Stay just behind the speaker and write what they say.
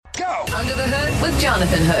go. Under the Hood with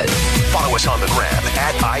Jonathan Hood. Follow us on the gram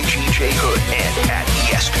at IGJ Hood and at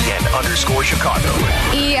ESPN_Chicago.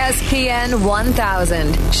 ESPN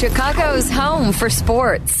 1000, Chicago's home for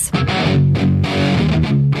sports.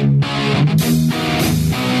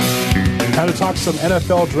 Time to talk some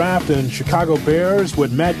NFL draft and Chicago Bears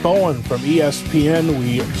with Matt Bowen from ESPN.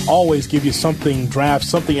 We always give you something draft,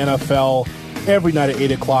 something NFL every night at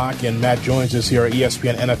 8 o'clock, and Matt joins us here,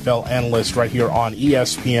 ESPN NFL analyst, right here on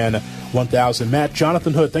ESPN 1000. Matt,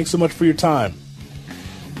 Jonathan Hood, thanks so much for your time.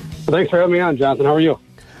 Thanks for having me on, Jonathan. How are you?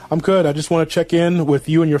 I'm good. I just want to check in with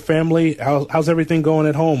you and your family. How's everything going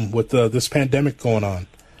at home with this pandemic going on?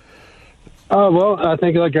 Well, I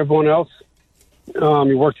think like everyone else,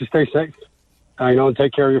 you work to stay safe, and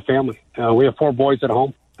take care of your family. We have 4 boys at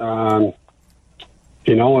home, and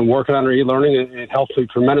working on our e-learning, it helps me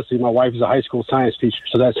tremendously. My wife is a high school science teacher,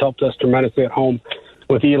 so that's helped us tremendously at home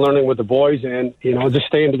with e-learning with the boys and, just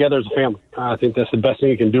staying together as a family. I think that's the best thing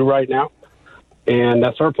you can do right now, and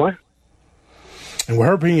that's our plan. And with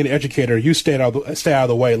her being an educator, you stay out of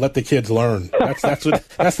the way. Let the kids learn. That's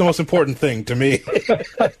the most important thing to me.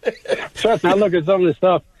 Trust me, I look at some of this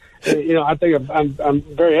stuff. I think I'm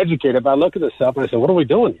very educated, but I look at this stuff and I say, what are we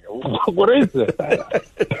doing here? What is this? I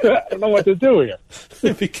don't know what to do here.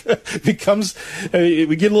 We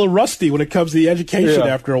get a little rusty when it comes to the education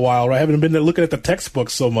after a while, right? I haven't been looking at the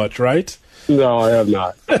textbooks so much, right? No, I have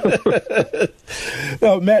not.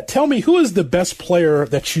 Now, Matt, tell me, who is the best player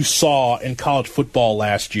that you saw in college football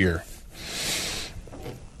last year?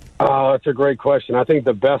 That's a great question. I think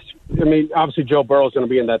the best, obviously Joe Burrow is going to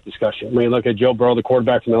be in that discussion. Look at Joe Burrow, the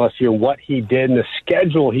quarterback from LSU, and what he did and the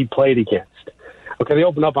schedule he played against. Okay, they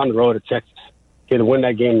opened up on the road at Texas. Okay, to win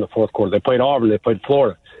that game in the fourth quarter. They played Auburn, they played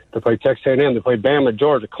Florida, they played Texas A&M, they played Bama,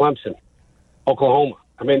 Georgia, Clemson, Oklahoma.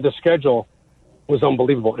 The schedule was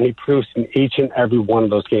unbelievable, and he produced in each and every one of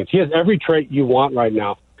those games. He has every trait you want right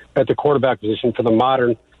now at the quarterback position for the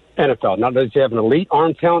modern NFL. Now, does he have an elite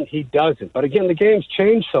arm talent? He doesn't. But again, the game's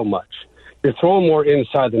changed so much. You're throwing more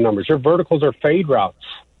inside the numbers. Your verticals are fade routes.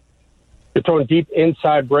 You're throwing deep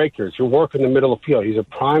inside breakers. You're working the middle of the field. He's a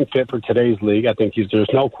prime fit for today's league. I think there's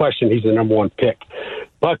no question he's the number 1 pick.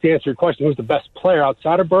 But to answer your question, who's the best player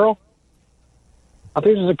outside of Burrow? I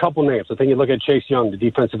think there's a couple names. I think you look at Chase Young, the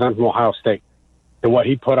defensive end from Ohio State, and what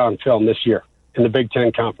he put on film this year in the Big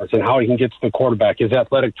Ten Conference and how he can get to the quarterback, his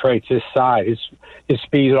athletic traits, his size, his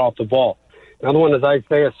speed off the ball. Another one is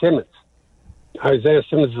Isaiah Simmons. Isaiah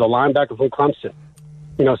Simmons is a linebacker from Clemson.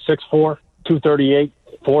 6'4", 238,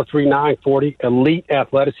 4.39, 40, elite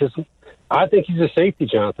athleticism. I think he's a safety,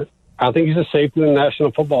 Jonathan. I think he's a safety in the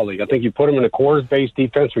National Football League. I think you put him in a quarters-based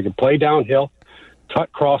defense where he can play downhill, cut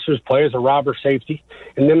crossers, play as a robber safety,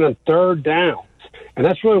 and then on third downs. And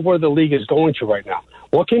that's really where the league is going to right now.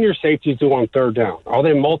 What can your safeties do on third down? Are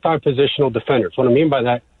they multi-positional defenders? What I mean by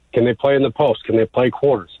that, can they play in the post? Can they play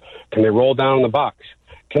quarters? Can they roll down in the box?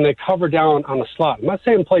 Can they cover down on the slot? I'm not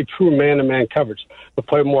saying play true man-to-man coverage, but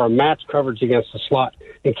play more match coverage against the slot.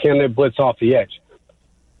 And can they blitz off the edge?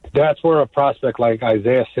 That's where a prospect like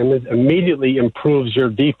Isaiah Simmons immediately improves your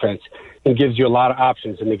defense and gives you a lot of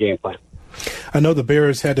options in the game plan. I know the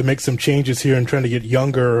Bears had to make some changes here in trying to get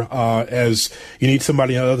younger, as you need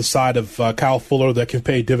somebody on the other side of Kyle Fuller that can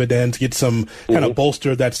pay dividends, get some kind of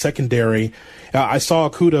bolster that secondary. I saw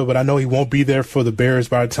Okudah, but I know he won't be there for the Bears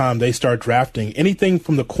by the time they start drafting. Anything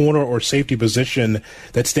from the corner or safety position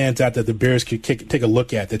that stands out that the Bears could take a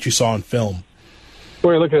look at that you saw in film?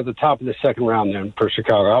 We're looking at the top of the second round then for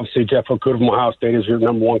Chicago. Obviously, Jeff Okudah from Ohio State is your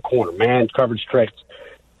number 1 corner, man coverage traits.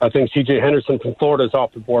 I think C.J. Henderson from Florida is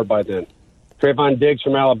off the board by then. Trayvon Diggs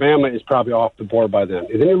from Alabama is probably off the board by then.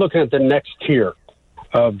 And then you're looking at the next tier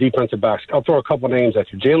of defensive backs. I'll throw a couple names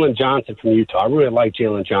at you. Jalen Johnson from Utah. I really like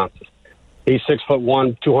Jalen Johnson. He's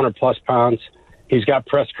 6'1", 200-plus pounds. He's got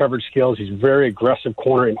press coverage skills. He's a very aggressive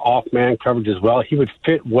corner in off-man coverage as well. He would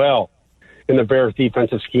fit well in the Bears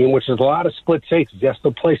defensive scheme, which is a lot of split safeties. Yes,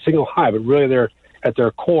 they'll play single high, but really they're at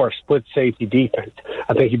their core split safety defense.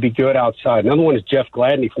 I think he'd be good outside. Another one is Jeff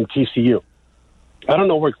Gladney from TCU. I don't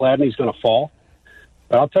know where Gladney's going to fall,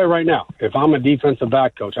 but I'll tell you right now, if I'm a defensive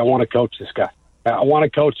back coach, I want to coach this guy. I want to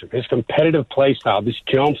coach him. His competitive play style, this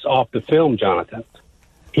jumps off the film, Jonathan.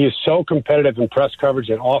 He is so competitive in press coverage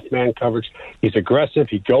and off-man coverage. He's aggressive.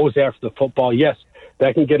 He goes after the football. Yes,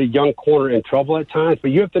 that can get a young corner in trouble at times,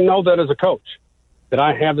 but you have to know that as a coach, that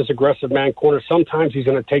I have this aggressive man corner. Sometimes he's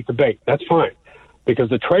going to take the bait. That's fine, because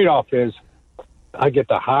the trade-off is I get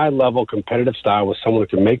the high-level competitive style with someone who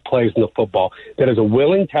can make plays in the football, that is a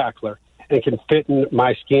willing tackler and can fit in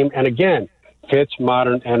my scheme, and again, fits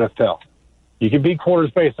modern NFL. You can be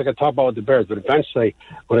quarters based like I talked about with the Bears, but eventually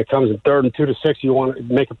when it comes in 3rd and 2 to 6, you want to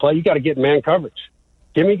make a play, you got to get man coverage.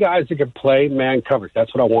 Give me guys that can play man coverage.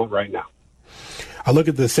 That's what I want right now. I look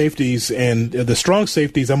at the safeties, and the strong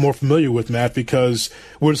safeties I'm more familiar with, Matt, because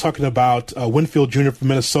we're talking about Winfield Jr. from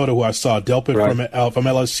Minnesota, who I saw, Delpit from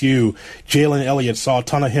LSU, Jalen Elliott, saw a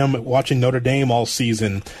ton of him watching Notre Dame all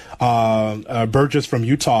season, Burgess from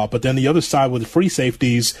Utah. But then the other side with the free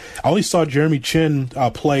safeties, I only saw Jeremy Chin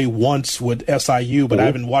play once with SIU, but I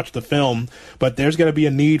haven't watched the film. But there's got to be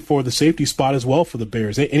a need for the safety spot as well for the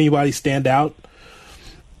Bears. Anybody stand out?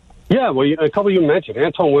 Yeah, well, a couple you mentioned,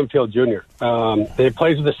 Antoine Winfield Jr. He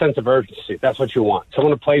plays with a sense of urgency. That's what you want.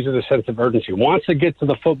 Someone who plays with a sense of urgency, wants to get to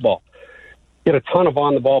the football. He had a ton of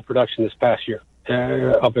on-the-ball production this past year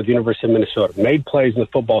up at the University of Minnesota. Made plays in the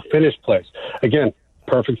football, finished plays. Again,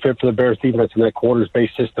 perfect fit for the Bears defense in that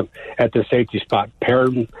quarters-based system at the safety spot. Pair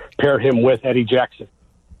him with Eddie Jackson,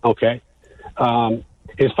 okay?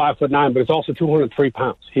 He's 5'9", but it's also 203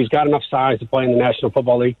 pounds. He's got enough size to play in the National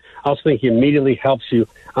Football League. I also think he immediately helps you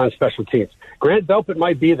on special teams. Grant Delpit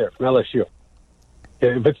might be there from LSU.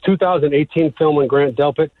 If it's 2018 film on Grant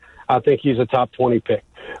Delpit, I think he's a top 20 pick.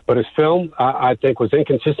 But his film, I think, was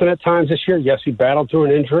inconsistent at times this year. Yes, he battled through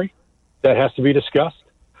an injury. That has to be discussed.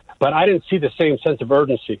 But I didn't see the same sense of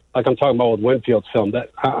urgency like I'm talking about with Winfield's film,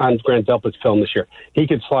 that on Grant Delpit's film this year. He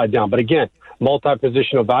could slide down. But again,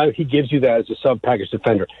 multi-positional value, he gives you that as a sub-package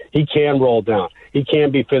defender. He can roll down. He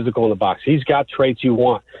can be physical in the box. He's got traits you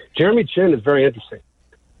want. Jeremy Chin is very interesting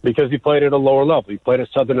because he played at a lower level. He played at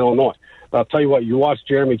Southern Illinois. But I'll tell you what, you watch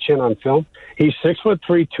Jeremy Chin on film, he's 6'3",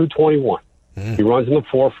 221. He runs in the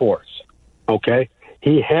 4.4s, okay?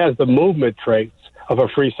 He has the movement traits of a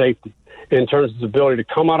free safety in terms of his ability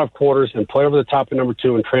to come out of quarters and play over the top of number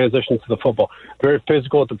 2 and transition to the football. Very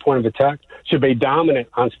physical at the point of attack. Should be dominant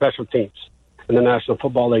on special teams in the National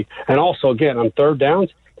Football League. And also, again, on third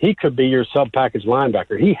downs, he could be your sub-package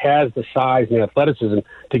linebacker. He has the size and the athleticism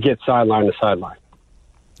to get sideline to sideline.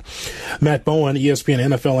 Matt Bowen, ESPN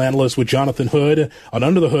NFL analyst with Jonathan Hood on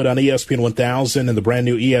Under the Hood on ESPN 1000 and the brand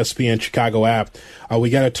new ESPN Chicago app. We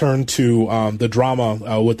got to turn to the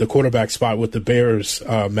drama with the quarterback spot with the Bears,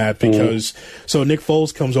 Matt, because so Nick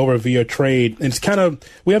Foles comes over via trade, and it's kind of,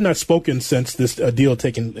 we have not spoken since this deal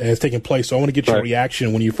has taken place. So I want to get your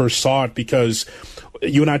reaction when you first saw it, because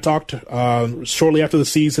you and I talked shortly after the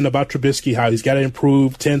season about Trubisky, how he's got to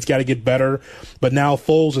improve, 10's got to get better, but now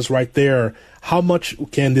Foles is right there. How much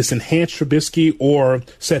can this enhance Trubisky or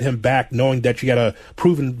set him back, knowing that you got a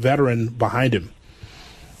proven veteran behind him?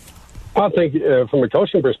 I think from a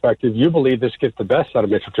coaching perspective, you believe this gets the best out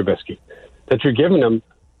of Mitchell Trubisky, that you're giving him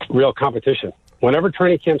real competition. Whenever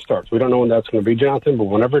training camp starts, we don't know when that's going to be, Jonathan, but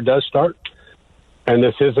whenever it does start, and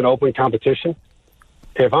this is an open competition,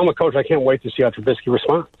 if I'm a coach, I can't wait to see how Trubisky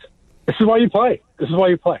responds. This is why you play.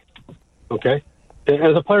 Okay?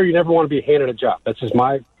 As a player, you never want to be handed a job. That's just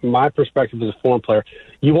my perspective as a foreign player.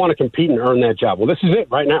 You want to compete and earn that job. Well, this is it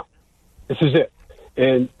right now. This is it.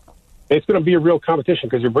 And it's going to be a real competition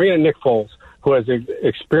because you're bringing in Nick Foles, who has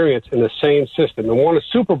experience in the same system and won a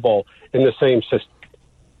Super Bowl in the same system.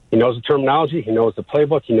 He knows the terminology. He knows the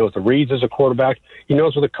playbook. He knows the reads as a quarterback. He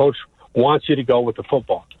knows where the coach wants you to go with the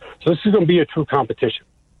football. So this is going to be a true competition.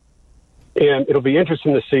 And it'll be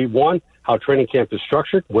interesting to see, one, how training camp is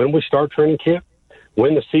structured, when we start training camp,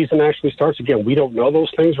 when the season actually starts. Again, we don't know those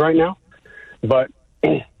things right now. But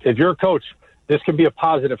if you're a coach, this could be a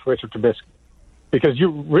positive for Mitchell Trubisky because you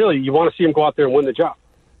want to see him go out there and win the job.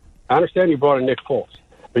 I understand you brought in Nick Foles,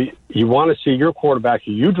 but you want to see your quarterback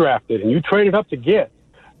who you drafted and you traded up to get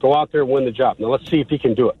go out there and win the job. Now, let's see if he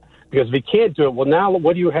can do it. Because if he can't do it, well, now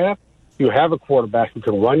what do you have? You have a quarterback who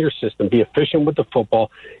can run your system, be efficient with the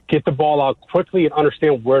football, get the ball out quickly, and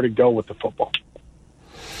understand where to go with the football.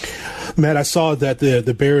 Matt, I saw that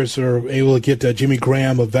the Bears are able to get Jimmy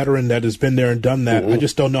Graham, a veteran that has been there and done that. I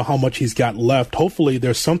just don't know how much he's got left. Hopefully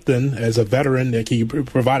there's something as a veteran that can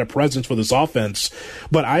provide a presence for this offense.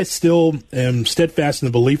 But I still am steadfast in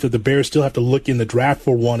the belief that the Bears still have to look in the draft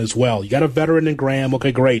for one as well. You got a veteran in Graham,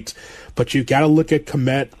 okay, great. But you got to look at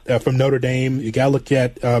Kmet from Notre Dame. You got to look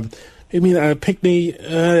at Pinckney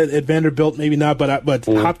at Vanderbilt, maybe not, but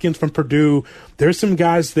Hopkins from Purdue. There's some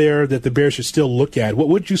guys there that the Bears should still look at. What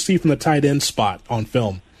would you see from the tight end spot on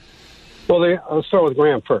film? Well, let's start with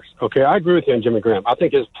Graham first. Okay, I agree with you on Jimmy Graham. I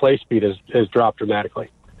think his play speed has dropped dramatically.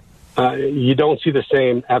 You don't see the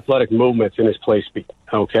same athletic movements in his play speed,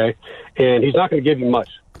 okay? And he's not going to give you much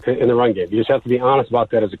in the run game. You just have to be honest about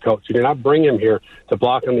that as a coach. You do not bring him here to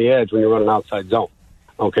block on the edge when you're running outside zone.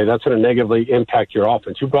 Okay, that's going to negatively impact your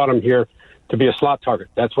offense. You brought him here to be a slot target.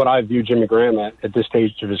 That's what I view Jimmy Graham at this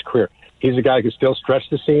stage of his career. He's a guy who can still stretch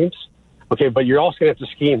the seams, Okay, but you're also going to have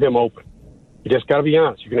to scheme him open. You just got to be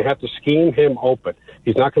honest. You're going to have to scheme him open.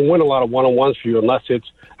 He's not going to win a lot of one-on-ones for you unless it's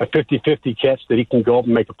a 50-50 catch that he can go up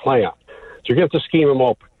and make a play on. So you're going to have to scheme him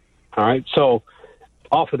open. All right? So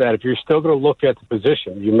off of that, if you're still going to look at the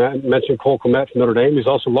position, you mentioned Cole Kmet from Notre Dame. He's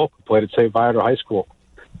also local, played at St. Viator High School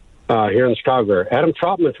here in the Chicago area. Adam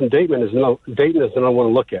Troutman from Dayton is another one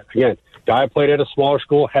to look at. Again, guy played at a smaller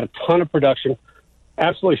school, had a ton of production,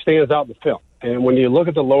 absolutely stands out in the film. And when you look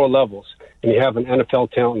at the lower levels and you have an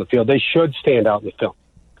NFL talent in the field, they should stand out in the film.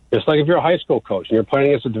 Just like if you're a high school coach and you're playing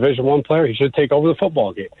against a Division I player, he should take over the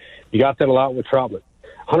football game. You got that a lot with Troutman.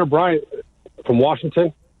 Hunter Bryant from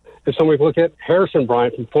Washington is someone we can look at. Harrison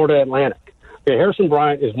Bryant from Florida Atlantic. Okay, Harrison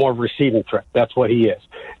Bryant is more of a receiving threat. That's what he is.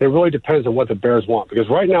 And it really depends on what the Bears want. Because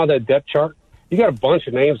right now, that depth chart, you got a bunch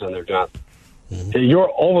of names on there, Jonathan. Mm-hmm.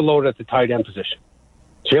 You're overloaded at the tight end position.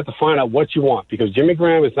 So you have to find out what you want, because Jimmy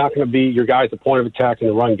Graham is not going to be your guy at the point of attack in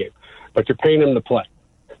the run game, but you're paying him to play.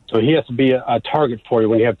 So he has to be a target for you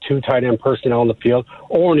when you have 2 tight end personnel on the field,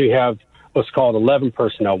 or when you have what's called 11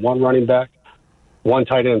 personnel, 1 running back, 1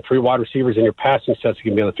 tight end, 3 wide receivers, and your passing sets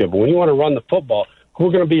can be on the field. But when you want to run the football, who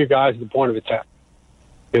are going to be your guys at the point of attack?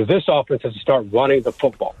 Because this offense has to start running the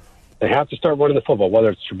football. They have to start running the football, whether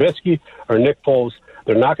it's Trubisky or Nick Foles.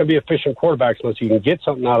 They're not going to be efficient quarterbacks unless you can get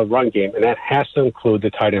something out of the run game, and that has to include the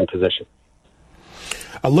tight end position.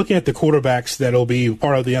 Looking at the quarterbacks that will be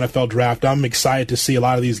part of the NFL draft, I'm excited to see a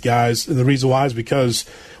lot of these guys. And the reason why is because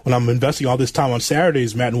when I'm investing all this time on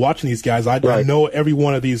Saturdays, Matt, and watching these guys, I know every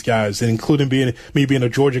one of these guys, and including me being a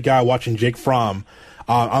Georgia guy watching Jake Fromm.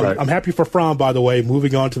 I'm happy for Fromm, by the way,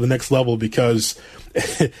 moving on to the next level, because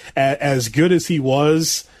as good as he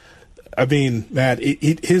was, I mean, Matt,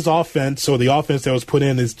 his offense, or the offense that was put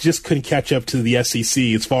in, just couldn't catch up to the SEC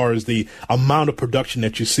as far as the amount of production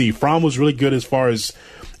that you see. Fromm was really good as far as,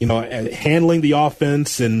 handling the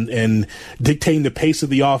offense and dictating the pace of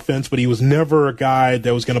the offense, but he was never a guy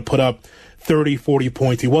that was going to put up 30, 40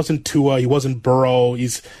 points. He wasn't Tua. He wasn't Burrow. He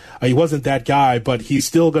wasn't that guy, but he's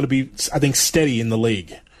still going to be, I think, steady in the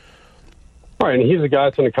league. Right, and he's a guy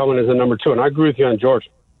that's going to come in as a number 2, and I agree with you on Georgia.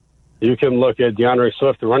 You can look at DeAndre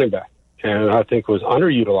Swift, the running back, and I think was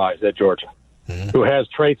underutilized at Georgia, who has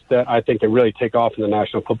traits that I think can really take off in the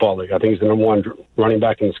National Football League. I think he's the number 1 running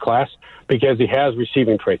back in his class because he has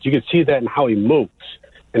receiving traits. You can see that in how he moves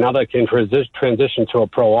and how that can transition to a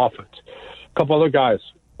pro offense. A couple other guys,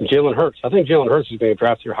 Jalen Hurts. I think Jalen Hurts is going to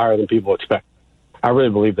draft here higher than people expect. I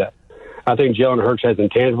really believe that. I think Jalen Hurts has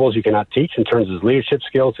intangibles you cannot teach in terms of his leadership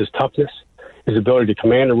skills, his toughness, his ability to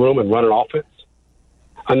command a room and run an offense.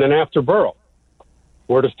 And then after Burrow,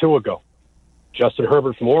 where does Tua go? Justin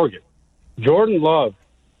Herbert from Oregon. Jordan Love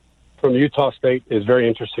from Utah State is very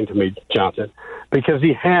interesting to me, Jonathan, because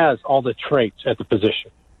he has all the traits at the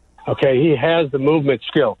position. Okay, he has the movement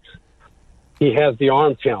skills. He has the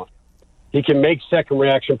arm talent. He can make second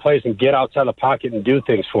reaction plays and get outside the pocket and do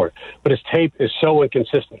things for it. But his tape is so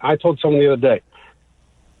inconsistent. I told someone the other day,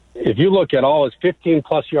 if you look at all his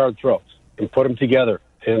 15-plus yard throws and put them together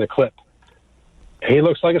in a clip, he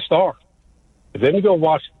looks like a star. Then you go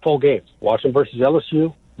watch full games. Watch him versus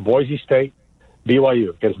LSU, Boise State,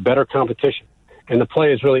 BYU, against better competition. And the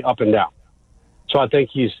play is really up and down. So I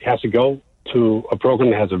think he has to go to a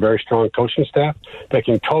program that has a very strong coaching staff that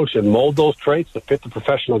can coach and mold those traits to fit the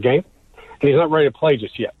professional game. And he's not ready to play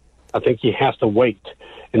just yet. I think he has to wait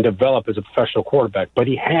and develop as a professional quarterback. But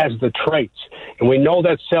he has the traits, and we know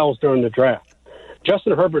that sells during the draft.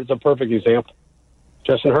 Justin Herbert is a perfect example.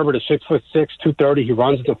 Justin Herbert is 6'6", 230. He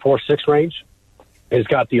runs in the 4.6 range. He's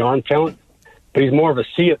got the arm talent, but he's more of a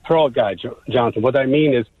see-it-throw-it guy, Jonathan. What I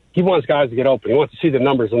mean is he wants guys to get open. He wants to see the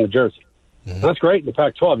numbers on the jersey. Mm-hmm. That's great in the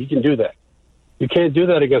Pac-12. You can do that. You can't do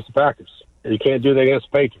that against the Packers. You can't do that against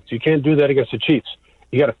the Patriots. You can't do that against the Chiefs.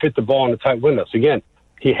 You got to fit the ball in the tight windows. Again,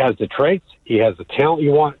 he has the traits. He has the talent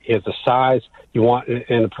you want. He has the size you want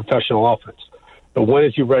in a professional offense. But when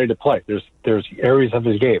is he ready to play? There's areas of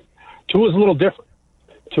his game. Tua's a little different.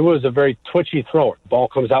 Tua is a very twitchy thrower. The ball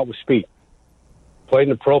comes out with speed. Played in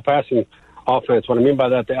the pro passing offense. What I mean by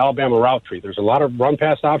that, the Alabama route tree. There's a lot of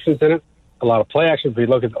run-pass options in it, a lot of play action. If you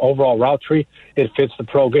look at the overall route tree, it fits the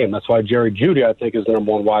pro game. That's why Jerry Jeudy, I think, is the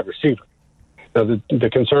number 1 wide receiver. Now, the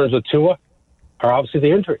concerns with Tua are obviously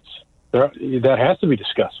the injuries. That has to be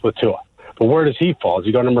discussed with Tua. But where does he fall? Does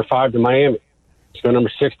he go number 5 to Miami? Does he go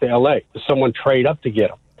number 6 to L.A.? Does someone trade up to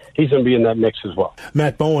get him? He's going to be in that mix as well.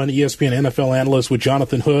 Matt Bowen, ESPN NFL analyst with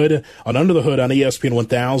Jonathan Hood on Under the Hood on ESPN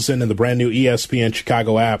 1000 and the brand new ESPN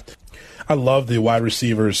Chicago app. I love the wide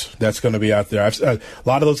receivers that's going to be out there. A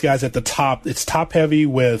lot of those guys at the top, it's top heavy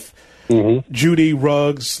with Judy,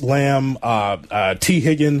 Ruggs, Lamb, T.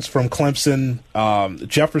 Higgins from Clemson,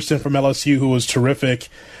 Jefferson from LSU, who was terrific,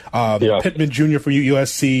 Pittman Jr. from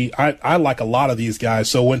USC. I like a lot of these guys.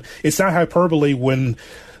 So when it's not hyperbole when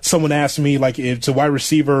someone asks me, like, it's a wide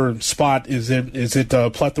receiver spot, is it a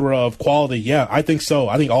plethora of quality? Yeah, I think so.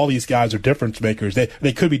 I think all these guys are difference makers.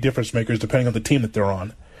 They could be difference makers depending on the team that they're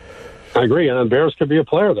on. I agree, and the Bears could be a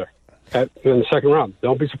player there in the second round.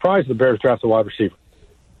 Don't be surprised if the Bears draft a wide receiver.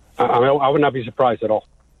 I would not be surprised at all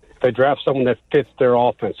if they draft someone that fits their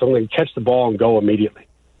offense, someone that can catch the ball and go immediately.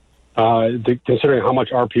 Considering how much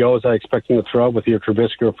RPOs I expect them to throw with either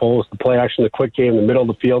Trubisky or Foles, the play action, the quick game, the middle of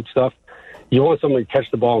the field stuff, you want someone to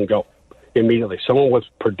catch the ball and go immediately. Someone with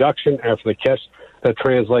production after the catch that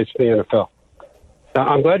translates to the NFL. Now,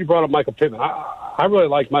 I'm glad you brought up Michael Pittman. I really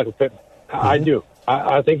like Michael Pittman. I do.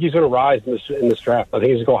 I think he's going to rise in this draft. I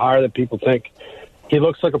think he's going to go higher than people think. He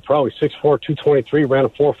looks like a pro. He's 6'4", 223, ran a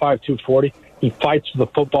 4.5, 240. He fights for the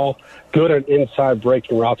football, good on inside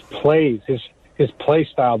breaking routes, plays. His play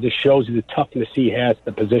style just shows you the toughness he has at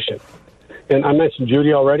the position. And I mentioned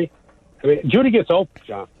Judy already. I mean, Judy gets open,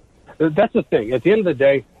 John. That's the thing. At the end of the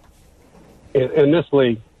day, in this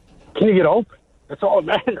league, can you get open? That's all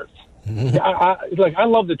that matters. I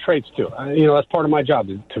love the traits, too. That's part of my job,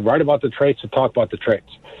 to write about the traits, to talk about the traits.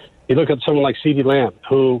 You look at someone like CeeDee Lamb,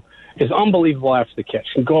 who is unbelievable after the catch,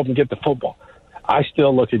 can go up and get the football. I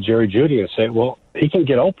still look at Jerry Jeudy and say, well, he can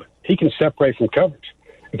get open. He can separate from coverage.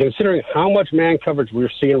 And considering how much man coverage we're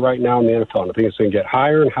seeing right now in the NFL, I think it's going to get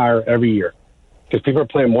higher and higher every year because people are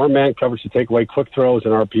playing more man coverage to take away quick throws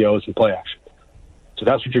and RPOs and play action. So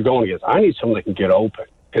that's what you're going against. I need someone that can get open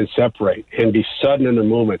and separate and be sudden in their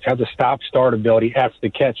movements, have the stop-start ability after the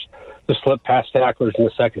catch to slip past tacklers in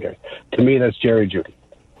the secondary. To me, that's Jerry Jeudy.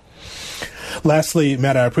 Lastly,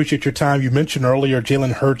 Matt, I appreciate your time. You mentioned earlier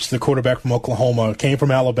Jalen Hurts, the quarterback from Oklahoma, came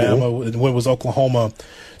from Alabama when it was Oklahoma.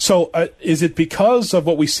 So is it because of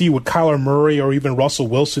what we see with Kyler Murray or even Russell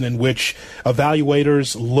Wilson, in which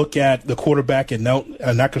evaluators look at the quarterback and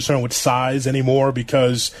are not concerned with size anymore?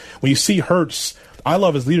 Because when you see Hurts, I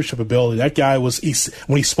love his leadership ability. That guy when he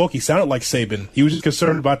spoke, he sounded like Saban. He was just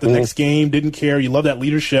concerned about the next game, didn't care. You love that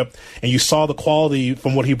leadership, and you saw the quality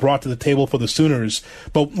from what he brought to the table for the Sooners.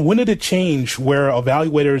 But when did it change where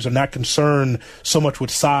evaluators are not concerned so much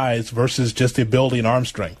with size versus just the ability and arm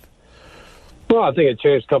strength? Well, I think it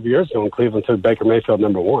changed a couple of years ago when Cleveland took Baker Mayfield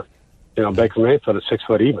number one. Baker Mayfield is 6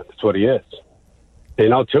 foot even. That's what he is.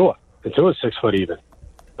 Tua. Tua's 6 foot even.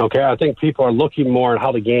 Okay, I think people are looking more at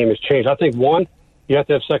how the game has changed. I think, one, you have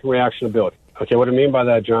to have second reaction ability. Okay, what I mean by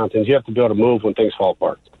that, Jonathan, is you have to be able to move when things fall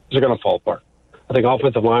apart. They're going to fall apart. I think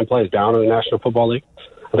offensive line play is down in the National Football League.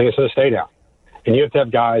 I think it's going to stay down. And you have to have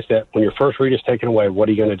guys that when your first read is taken away, what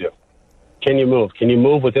are you going to do? Can you move? Can you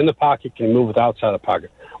move within the pocket? Can you move outside the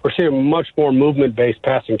pocket? We're seeing much more movement-based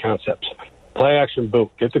passing concepts. Play action boot.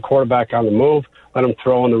 Get the quarterback on the move. Let him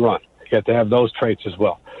throw on the run. You have to have those traits as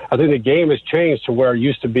well. I think the game has changed to where it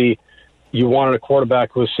used to be you wanted a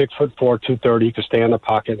quarterback who was 6'4", 230, who could stay in the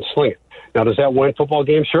pocket and sling it. Now, does that win football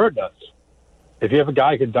games? Sure it does. If you have a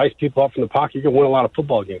guy who can dice people up from the pocket, you can win a lot of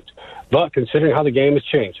football games. But considering how the game has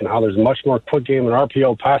changed and how there's much more quick game and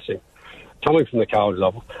RPO passing coming from the college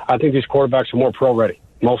level, I think these quarterbacks are more pro-ready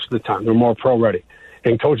most of the time. They're more pro-ready.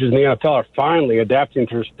 And coaches in the NFL are finally adapting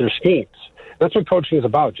to their schemes. That's what coaching is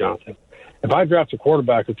about, Jonathan. If I draft a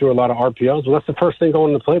quarterback who threw a lot of RPOs, well, that's the first thing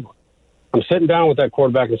going in the playbook. I'm sitting down with that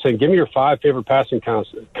quarterback and saying, give me your 5 favorite passing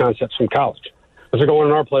concepts from college. Those are going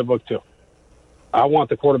in our playbook, too. I want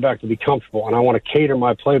the quarterback to be comfortable, and I want to cater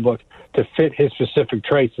my playbook to fit his specific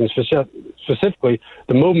traits, and specifically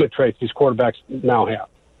the movement traits these quarterbacks now have.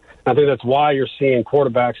 And I think that's why you're seeing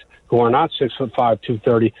quarterbacks who are not 6'5",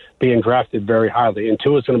 230 being drafted very highly. And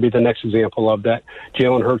Tua is going to be the next example of that.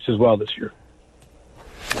 Jalen Hurts as well this year.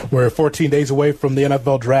 We're 14 days away from the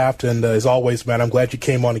NFL draft, and as always, man, I'm glad you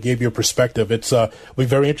came on and gave your perspective. It's will be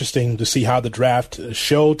very interesting to see how the draft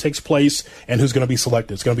show takes place and who's going to be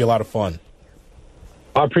selected. It's going to be a lot of fun.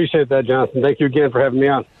 I appreciate that, Jonathan. Thank you again for having me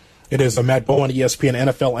on. It is Matt Bowen, ESPN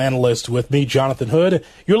NFL analyst, with me, Jonathan Hood.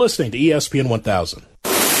 You're listening to ESPN 1000.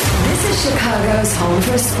 This is Chicago's home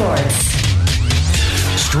for sports.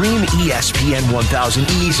 Stream ESPN 1000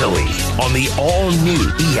 easily on the all-new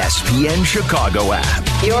ESPN Chicago app.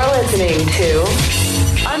 You're listening to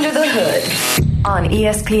Under the Hood on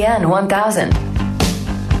ESPN 1000.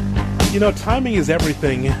 Timing is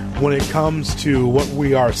everything when it comes to what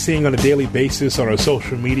we are seeing on a daily basis on our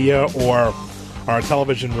social media or our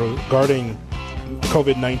television regarding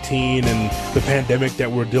COVID-19 and the pandemic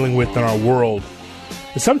that we're dealing with in our world.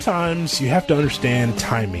 And sometimes you have to understand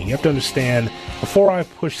timing. You have to understand, before I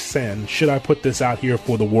push send, should I put this out here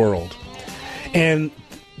for the world? And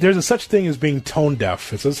there's a such thing as being tone deaf.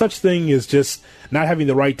 There's a such thing as just not having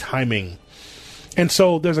the right timing. And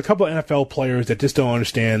so there's a couple of NFL players that just don't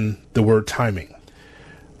understand the word timing.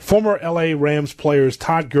 Former LA Rams players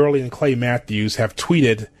Todd Gurley and Clay Matthews have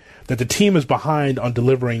tweeted that the team is behind on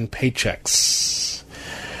delivering paychecks.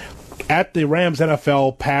 At the Rams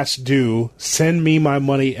NFL past due, send me my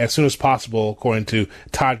money as soon as possible, according to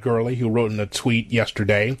Todd Gurley, who wrote in a tweet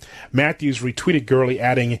yesterday. Matthews retweeted Gurley,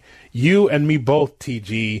 adding, "You and me both,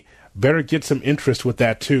 TG. Better get some interest with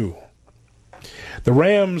that, too." The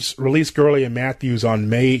Rams released Gurley and Matthews on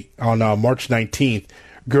March 19th.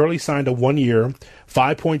 Gurley signed a one-year,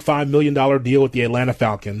 $5.5 million deal with the Atlanta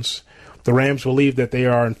Falcons. The Rams believe that they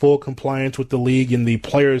are in full compliance with the league in the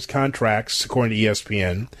players' contracts, according to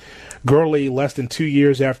ESPN. Gurley, less than 2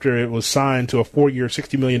 years after it was signed to a 4-year,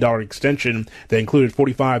 $60 million extension that included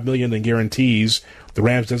 $45 million in guarantees. The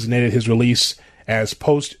Rams designated his release as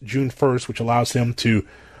post-June 1st, which allows him to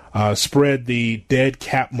spread the dead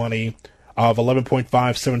cap money of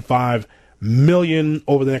 $11.575 million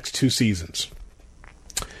over the next 2 seasons.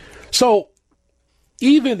 So,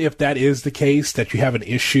 even if that is the case, that you have an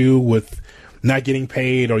issue with not getting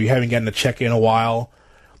paid or you haven't gotten a check in a while,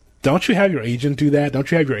 don't you have your agent do that? Don't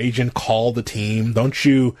you have your agent call the team? Don't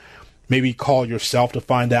you maybe call yourself to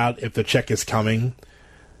find out if the check is coming?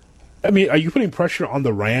 I mean, are you putting pressure on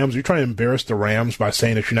the Rams? Are you trying to embarrass the Rams by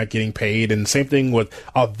saying that you're not getting paid? And same thing with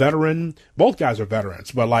a veteran. Both guys are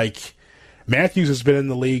veterans, but like Matthews has been in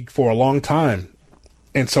the league for a long time.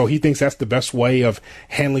 And so he thinks that's the best way of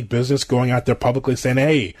handling business, going out there publicly saying,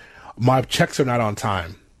 hey, my checks are not on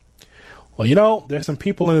time. Well, you know, there's some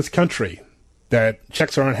people in this country that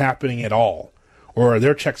checks aren't happening at all, or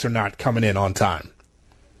their checks are not coming in on time.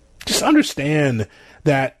 Just understand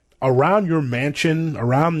that around your mansion,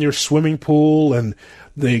 around your swimming pool, and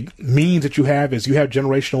the means that you have is you have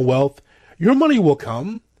generational wealth, your money will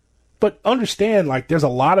come. But understand, like, there's a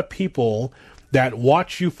lot of people that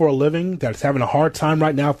watch you for a living that's having a hard time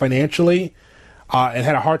right now financially and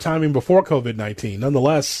had a hard time even before COVID-19.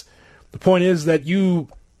 Nonetheless, the point is that you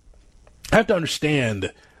have to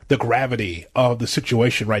understand the gravity of the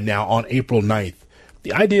situation right now on April 9th.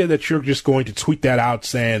 The idea that you're just going to tweet that out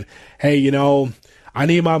saying, hey, you know, I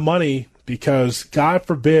need my money because God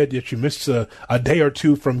forbid that you miss a day or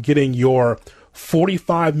two from getting your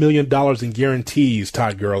 $45 million in guarantees,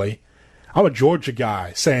 Todd Gurley. I'm a Georgia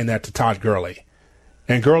guy saying that to Todd Gurley.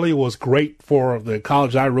 And Gurley was great for the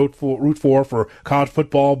college I root for college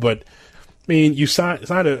football. But, I mean, you signed a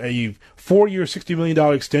 4-year, $60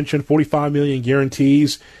 million extension, $45 million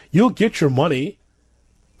guarantees. You'll get your money.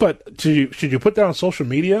 But should you put that on social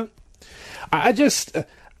media? I just,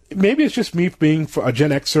 maybe it's just me being a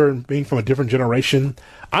Gen Xer and being from a different generation.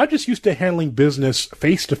 I'm just used to handling business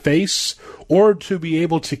face-to-face or to be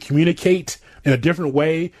able to communicate in a different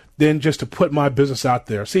way than just to put my business out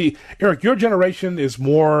there. See, Eric, your generation is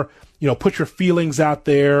more, you know, put your feelings out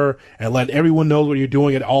there and let everyone know what you're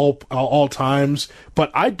doing at all times.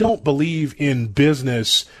 But I don't believe in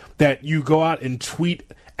business that you go out and tweet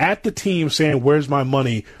at the team saying, where's my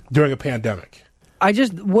money during a pandemic.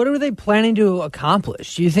 What are they planning to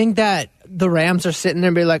accomplish? Do you think that the Rams are sitting there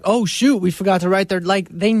and be like, oh, shoot, we forgot to write their, like,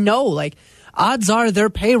 they know, like, odds are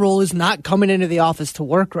their payroll is not coming into the office to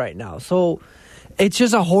work right now. So it's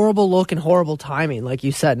just a horrible look and horrible timing, like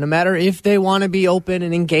you said. No matter if they want to be open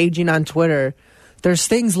and engaging on Twitter, there's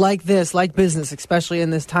things like this, like business, especially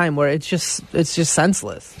in this time, where it's just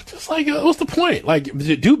senseless. Just like, what's the point? Like,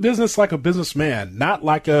 do business like a businessman, not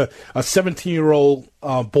like a 17-year-old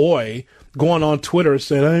boy going on Twitter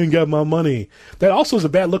saying, I ain't got my money. That also is a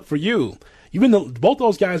bad look for you. Both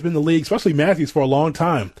those guys been in the league, especially Matthews, for a long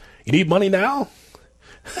time. You need money now?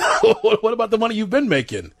 What about the money you've been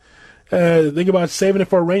making? Think about saving it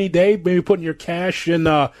for a rainy day, maybe putting your cash in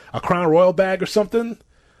a Crown Royal bag or something.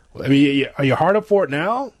 I mean, are you hard up for it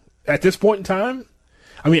now at this point in time?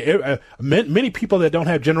 I mean, many people that don't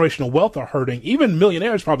have generational wealth are hurting. Even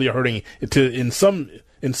millionaires probably are hurting in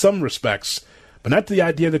some respects, but not the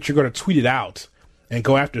idea that you're going to tweet it out and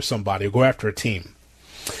go after somebody or go after a team.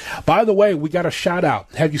 By the way, we got a shout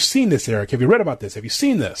out. Have you seen this, Eric? Have you read about this? Have you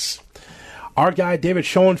seen this? Our guy, David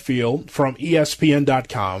Schoenfield from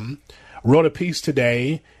ESPN.com, wrote a piece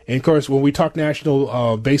today. And, of course, when we talk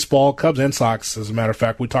national baseball, Cubs and Sox, as a matter of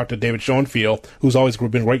fact, we talked to David Schoenfield, who's always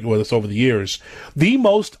been great with us over the years. The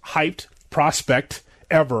most hyped prospect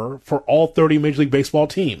ever for all 30 Major League Baseball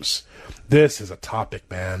teams. This is a topic,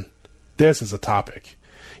 man. This is a topic.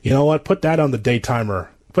 You know what? Put that on the day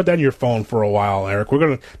timer. Put that in your phone for a while, Eric.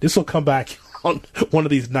 This will come back on one of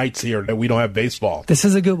these nights here that we don't have baseball. This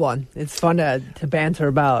is a good one. It's fun to banter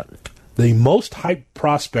about. the most hyped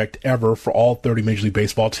prospect ever for all 30 Major League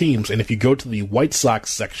Baseball teams. And if you go to the White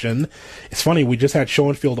Sox section, it's funny, we just had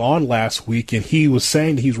Schoenfield on last week, and he was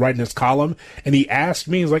saying he's writing his column, and he asked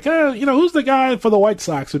me, he's like, who's the guy for the White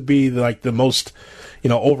Sox would be like the most,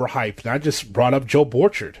 overhyped? And I just brought up Joe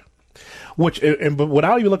Borchard. But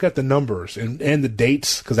without even looking at the numbers and the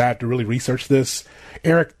dates, because I have to really research this,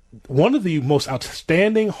 Eric, one of the most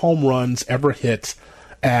outstanding home runs ever hit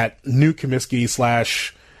at New Comiskey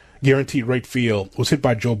 / Guaranteed Rate Field was hit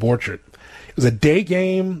by Joe Borchard. It was a day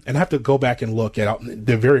game, and I have to go back and look at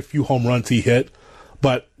the very few home runs he hit,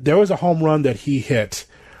 but there was a home run that he hit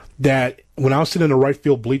that when I was sitting in the right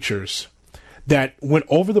field bleachers, that went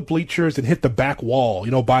over the bleachers and hit the back wall,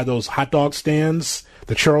 by those hot dog stands,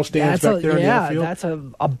 the churro stands back there in the outfield. That's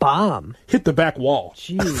a bomb. Hit the back wall.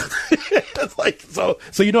 Jeez. It's like, so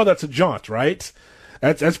that's a jaunt, right?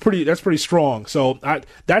 That's pretty strong. So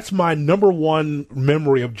that's my number one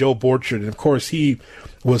memory of Joe Borchard. And of course, he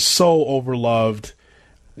was so overloved,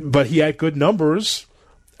 but he had good numbers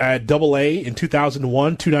at Double-A in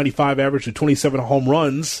 2001, 295 average with 27 home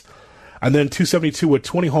runs, and then 272 with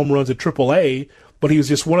 20 home runs at Triple-A. But he was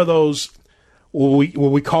just one of those what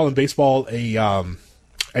we call in baseball a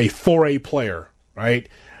 4A player, right?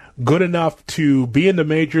 Good enough to be in the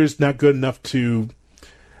majors, not good enough to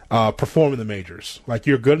perform in the majors. Like,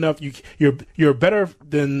 you're good enough, you're better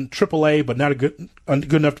than AAA, but not good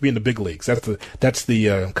enough to be in the big leagues. That's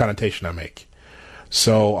the connotation I make.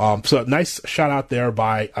 So nice shout out there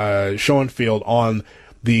by Schoenfield on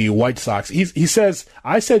the White Sox. He says,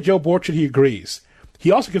 I said Joe Borchard, he agrees.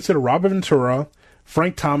 He also considered Robert Ventura,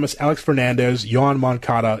 Frank Thomas, Alex Fernandez, Yohan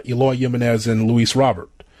Moncada, Eloy Jimenez, and Luis Robert.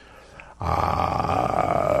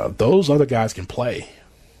 Those other guys can play.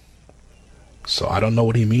 So I don't know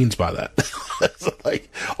what he means by that.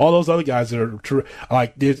 Like, all those other guys are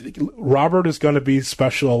Robert is going to be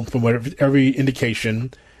special from every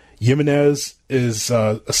indication. Jimenez is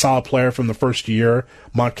a solid player from the first year.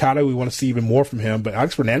 Moncada, we want to see even more from him. But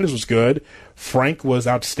Alex Fernandez was good. Frank was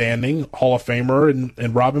outstanding, Hall of Famer,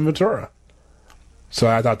 and Robin Ventura. So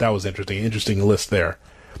I thought that was interesting. Interesting list there.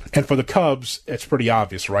 And for the Cubs, it's pretty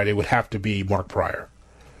obvious, right? It would have to be Mark Prior.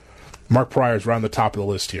 Mark Prior is right on the top of the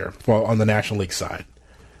list here on the National League side.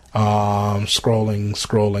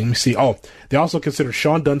 Scrolling. Let me see. Oh, they also consider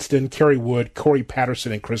Sean Dunston, Kerry Wood, Corey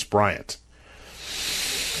Patterson, and Chris Bryant.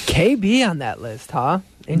 KB on that list, huh?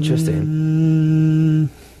 Interesting.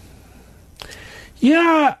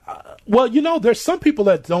 Yeah. Well, there's some people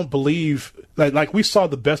that don't believe, like we saw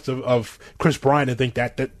the best of Chris Bryant and think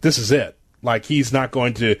that this is it. Like, he's not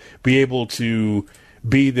going to be able to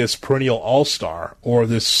be this perennial all-star or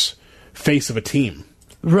this face of a team.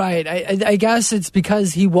 Right. I guess it's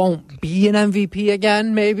because he won't be an MVP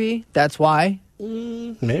again, maybe. That's why.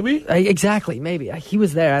 Maybe. Exactly, maybe. He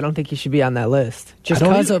was there. I don't think he should be on that list. Just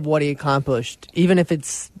because of what he accomplished. Even if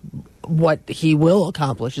it's what he will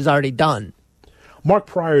accomplish is already done. Mark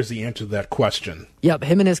Prior is the answer to that question. Yep,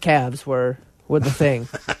 him and his Cavs were the thing.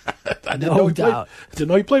 I didn't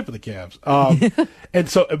know he played for the Cavs. And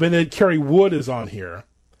then Kerry Wood is on here.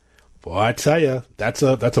 Boy, I tell you, that's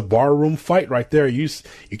a barroom fight right there. You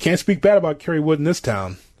can't speak bad about Kerry Wood in this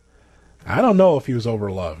town. I don't know if he was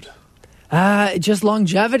overloved. Just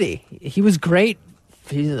longevity. He was great.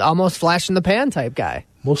 He's almost flash in the pan type guy.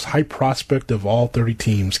 Most hype prospect of all 30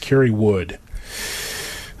 teams, Kerry Wood.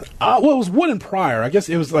 It was Wood and Pryor. I guess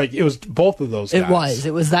it was both of those guys.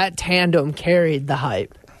 It was that tandem carried the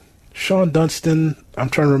hype. Sean Dunston, I'm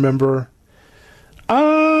trying to remember.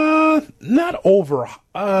 Not over.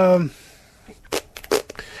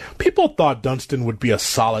 People thought Dunston would be a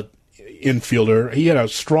solid infielder. He had a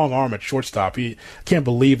strong arm at shortstop. I can't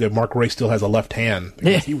believe that Mark Ray still has a left hand.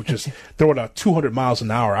 He would just throw it at 200 miles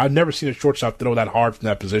an hour. I've never seen a shortstop throw that hard from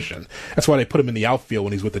that position. That's why they put him in the outfield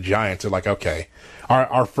when he's with the Giants. They're like, okay,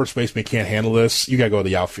 our first baseman can't handle this. You got to go to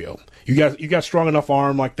the outfield. You got strong enough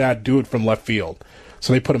arm like that. Do it from left field.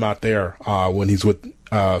 So they put him out there when he's with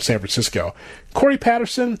San Francisco. Corey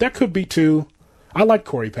Patterson, that could be too. I like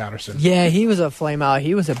Corey Patterson. Yeah, he was a flame out.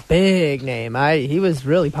 He was a big name. He was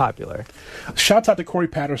really popular. Shouts out to Corey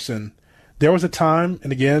Patterson. There was a time,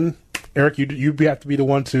 and again, Eric, you have to be the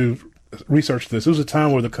one to research this. There was a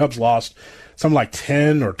time where the Cubs lost something like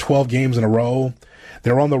 10 or 12 games in a row.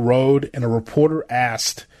 They were on the road, and a reporter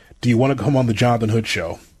asked, "Do you want to come on the Jonathan Hood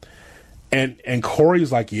Show?" And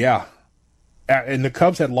Corey's like, "Yeah." And the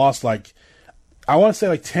Cubs had lost I want to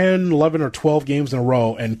say 10, 11, or 12 games in a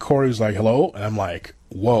row, and Corey's like, "Hello?" And I'm like,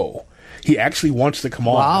 whoa. He actually wants to come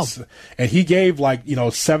on. Wow. And he gave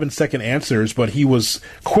 7-second answers, but he was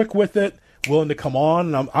quick with it, willing to come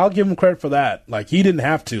on. And I'll give him credit for that. Like, he didn't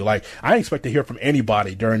have to. Like, I didn't expect to hear from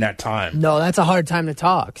anybody during that time. No, that's a hard time to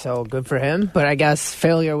talk, so good for him. But I guess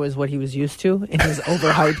failure was what he was used to in his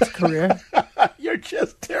overhyped career. You're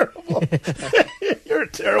just terrible. You're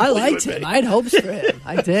terrible. I liked him. I had hopes for him.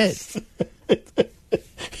 I did.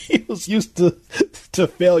 He was used to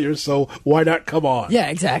failure, so why not come on? Yeah,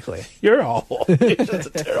 exactly. You're awful. You're just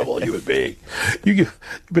a terrible human being. You've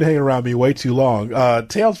been hanging around me way too long.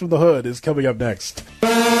 Tales from the Hood is coming up next.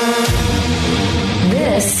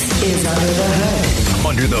 This is Under the Hood.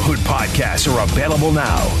 Under the Hood podcasts are available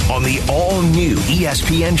now on the all-new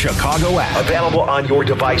ESPN Chicago app. Available on your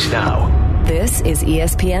device now. This is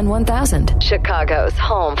ESPN 1000, Chicago's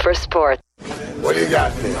home for sports. What do you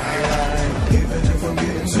got there?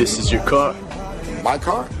 This is your car. My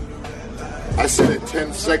car? I said a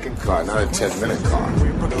 10-second car, not a 10-minute car.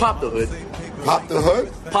 Pop the hood. Pop the hood?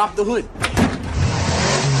 Pop the hood.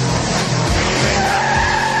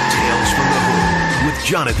 Tales from the Hood with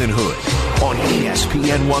Jonathan Hood on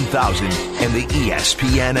ESPN 1000 and the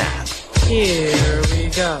ESPN app. Here we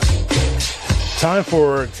go. Time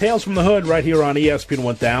for Tales from the Hood right here on ESPN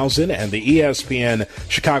 1000 and the ESPN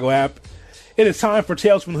Chicago app. It is time for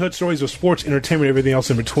Tales from the Hood, stories of sports, entertainment, everything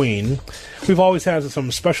else in between. We've always had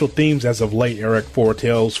some special themes as of late, Eric, for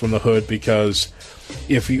Tales from the Hood, because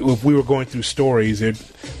if we were going through stories, it'd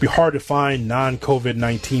be hard to find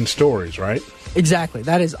non-COVID-19 stories, right? Exactly.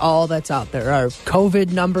 That is all that's out there, are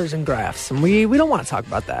COVID numbers and graphs. And we don't want to talk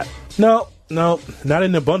about that. No, not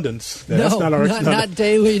in abundance. That's not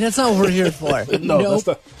daily. That's not what we're here for.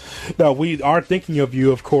 No, we are thinking of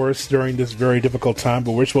you, of course, during this very difficult time,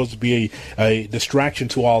 but we're supposed to be a distraction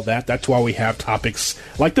to all that. That's why we have topics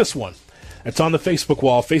like this one. It's on the Facebook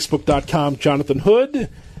wall, facebook.com, Jonathan Hood.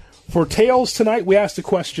 For Tales tonight, we asked a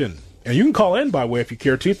question. And you can call in, by the way, if you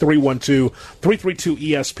care to.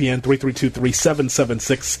 312-332-ESPN,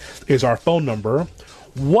 332-3776 is our phone number.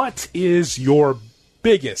 What is your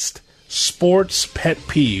biggest sports pet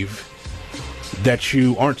peeve that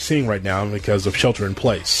you aren't seeing right now because of shelter in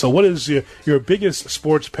place? So what is your biggest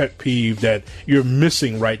sports pet peeve that you're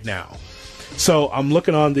missing right now? So I'm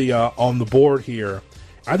looking on the board here.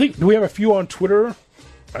 I think, do we have a few on Twitter?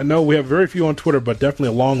 I know we have very few on Twitter, but definitely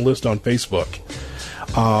a long list on Facebook.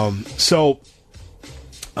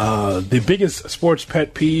 The biggest sports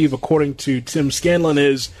pet peeve, according to Tim Scanlon,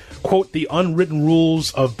 is, quote, the unwritten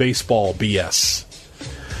rules of baseball BS.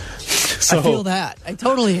 So, I feel that. I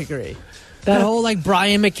totally agree. That whole, like,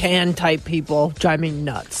 Brian McCann type people drive me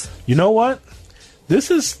nuts. You know what? This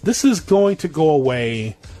is going to go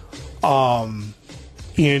away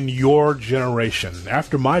in your generation.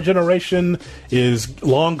 After my generation is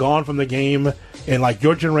long gone from the game, and like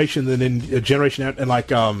your generation, and then a generation and like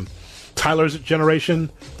Tyler's generation,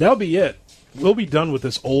 that'll be it. We'll be done with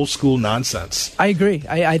this old school nonsense. I agree.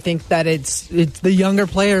 I think that it's the younger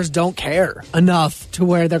players don't care enough to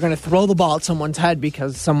where they're going to throw the ball at someone's head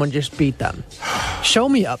because someone just beat them. Show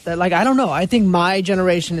me up. That, like, I don't know. I think my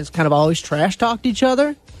generation has kind of always trash talked each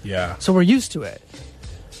other. Yeah. So we're used to it.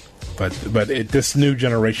 But this new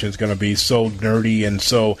generation is going to be so nerdy and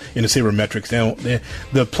so into sabermetrics.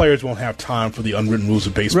 The players won't have time for the unwritten rules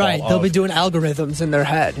of baseball. Right. They'll be doing algorithms in their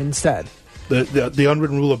head instead. The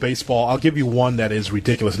unwritten rule of baseball, I'll give you one that is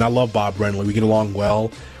ridiculous, and I love Bob Brenly. We get along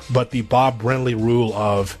well. But the Bob Brenly rule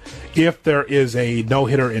of, if there is a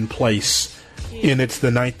no-hitter in place and it's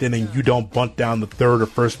the ninth inning, you don't bunt down the third or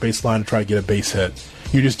first base line to try to get a base hit.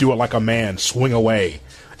 You just do it like a man, swing away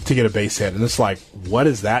to get a base hit. And it's like, what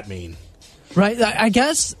does that mean? Right, I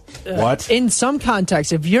guess what? In some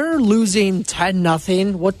context, if you're losing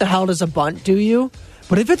 10-0, what the hell does a bunt do you?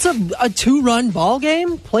 But if it's a 2-run ball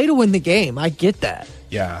game, play to win the game. I get that.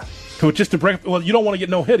 Yeah. So just to break, well, you don't want to get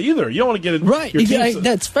no hit either. You don't want to get it. Right.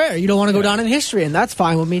 That's fair. You don't want to go down in history, and that's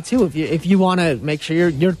fine with me too. If you want to make sure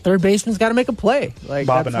your third baseman's got to make a play, like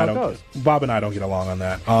Bob and I don't get along on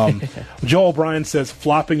that. Joe O'Brien says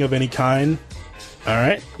flopping of any kind. All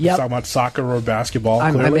right. Yep. Talking about soccer or basketball.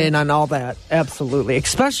 I'm in on all that. Absolutely.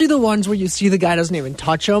 Especially the ones where you see the guy doesn't even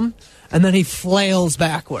touch him, and then he flails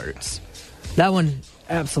backwards. That one.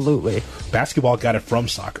 Absolutely. Basketball got it from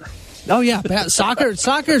soccer. Oh, yeah.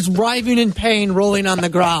 Soccer's writhing in pain, rolling on the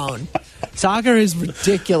ground. Soccer is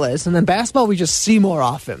ridiculous. And then basketball, we just see more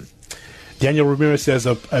often. Daniel Ramirez says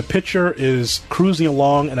a pitcher is cruising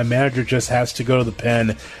along and a manager just has to go to the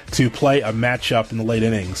pen to play a matchup in the late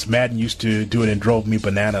innings. Madden used to do it and drove me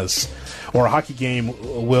bananas. Or a hockey game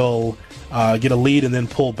will get a lead and then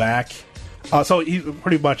pull back. So he's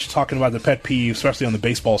pretty much talking about the pet peeve, especially on the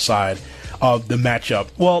baseball side of the matchup.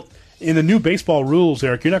 Well, in the new baseball rules,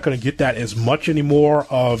 Eric, you're not going to get that as much anymore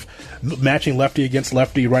of matching lefty against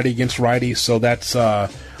lefty, righty against righty. So that's going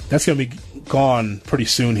to be gone pretty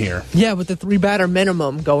soon here. Yeah, with the 3-batter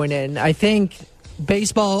minimum going in, I think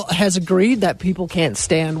baseball has agreed that people can't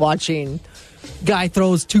stand watching guy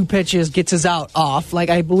throws 2 pitches, gets his out off. Like,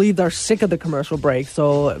 I believe they're sick of the commercial break,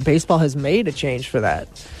 so baseball has made a change for that.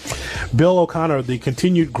 Bill O'Connor, the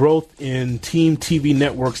continued growth in team TV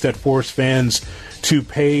networks that force fans to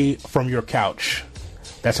pay from your couch.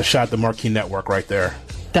 That's a shot at the Marquee Network right there.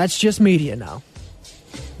 That's just media now.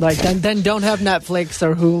 Like, then don't have Netflix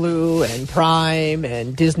or Hulu and Prime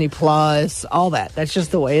and Disney Plus, all that. That's just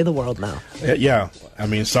the way of the world now. Yeah. I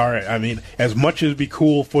mean, sorry. I mean, as much as it'd be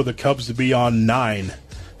cool for the Cubs to be on 9,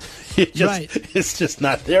 it's just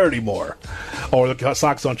not there anymore. Or the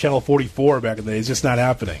Sox on Channel 44 back in the day. It's just not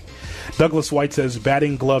happening. Douglas White says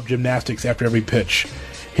batting glove gymnastics after every pitch.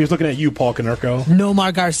 He was looking at you, Paul Konerko.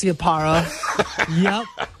 Nomar Garciaparra. Yep.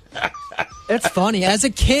 It's funny. As a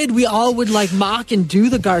kid, we all would like mock and do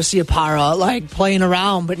the Garciaparra, like playing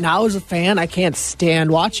around. But now as a fan, I can't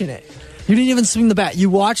stand watching it. You didn't even swing the bat. You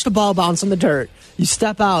watch the ball bounce on the dirt. You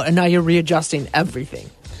step out, and now you're readjusting everything.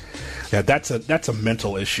 Yeah, that's a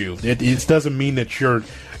mental issue. It doesn't mean that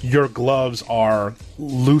your gloves are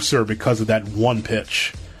looser because of that one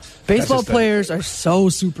pitch. Baseball players are so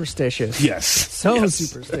superstitious. Yes.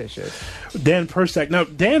 Superstitious. Dan Persak. Now,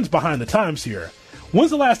 Dan's behind the times here. When's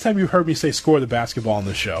the last time you heard me say score the basketball on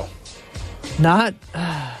this show? I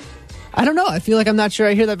don't know. I feel like I'm not sure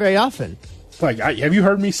I hear that very often. Like, have you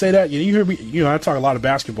heard me say that? You hear me? I talk a lot of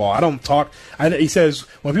basketball. I don't talk. He says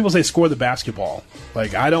when people say score the basketball,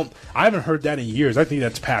 like I haven't heard that in years. I think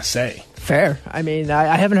that's passé. Fair. I mean,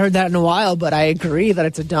 I haven't heard that in a while, but I agree that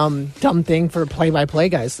it's a dumb thing for play-by-play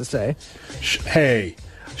guys to say. Hey,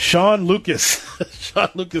 Sean Lucas.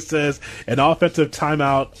 Sean Lucas says an offensive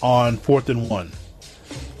timeout on 4th and 1.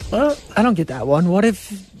 Well, I don't get that one. What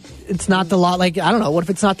if it's not the lot? Like, I don't know. What if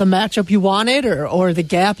it's not the matchup you wanted, or the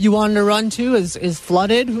gap you wanted to run to is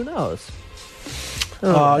flooded? Who knows?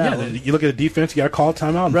 You look at the defense. You got to call a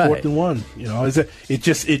timeout on 4th and 1. You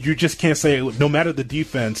just can't say no matter the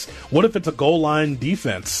defense. What if it's a goal line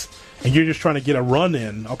defense and you're just trying to get a run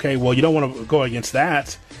in? Okay, well you don't want to go against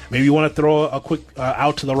that. Maybe you want to throw a quick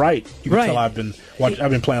out to the right. You can tell I've been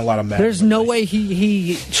playing a lot of Madden. There's no way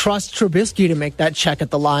he trusts Trubisky to make that check at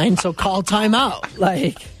the line. So call timeout.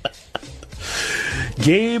 Like.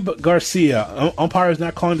 Gabe Garcia, umpire is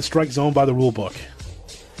not calling the strike zone by the rule book.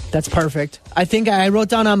 That's perfect. I think I wrote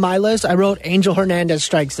down on my list, I wrote Angel Hernandez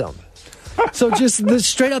strike zone. So just the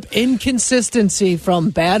straight up inconsistency from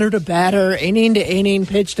batter to batter, inning to inning,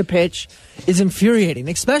 pitch to pitch is infuriating,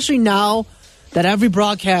 especially now that every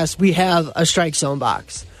broadcast we have a strike zone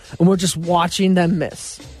box and we're just watching them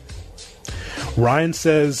miss. Ryan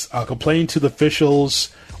says complaining to the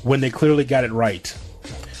officials when they clearly got it right.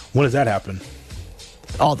 When does that happen?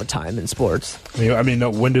 All the time in sports. I mean,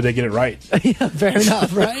 when do they get it right? Yeah, fair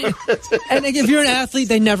enough, right? And if you're an athlete,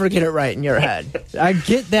 they never get it right in your head. I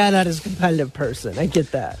get that as a competitive person. I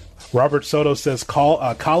get that. Robert Soto says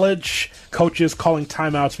college coaches calling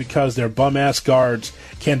timeouts because their bum-ass guards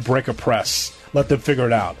can't break a press. Let them figure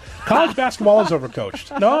it out. College basketball is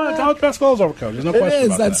overcoached. No, college basketball is overcoached. There's no question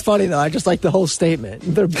about that. That's funny, though. I just like the whole statement.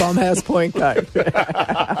 Their bum-ass point guard.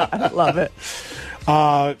 I love it.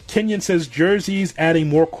 Kenyon says jerseys adding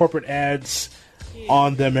more corporate ads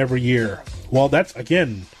on them every year. Well, that's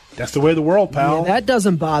the way of the world, pal. Yeah, that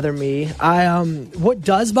doesn't bother me. What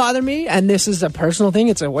does bother me, and this is a personal thing,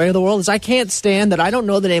 it's a way of the world, is I can't stand that I don't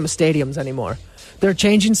know the name of stadiums anymore. They're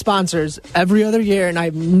changing sponsors every other year, and I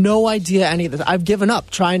have no idea any of this. I've given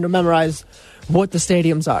up trying to memorize what the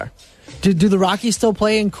stadiums are. Do the Rockies still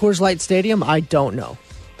play in Coors Light Stadium? I don't know.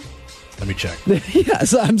 Let me check.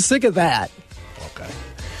 Yes, I'm sick of that. Okay.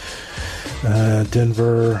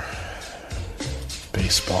 Denver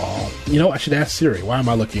baseball. I should ask Siri. Why am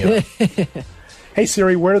I looking at it? Hey,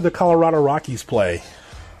 Siri, where do the Colorado Rockies play?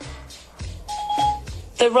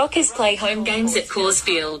 The Rockies play home games at Coors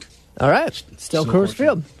Field. All right. Still Coors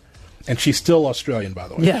Field. And she's still Australian, by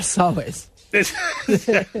the way. Yes, always. Is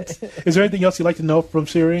there anything else you'd like to know from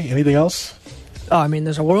Siri? Anything else? Oh, I mean,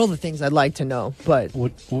 there's a world of things I'd like to know, but...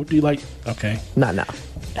 What do you like? Okay. Not now.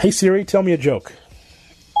 Hey, Siri, tell me a joke.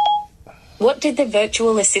 What did the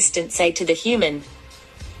virtual assistant say to the human?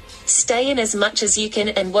 Stay in as much as you can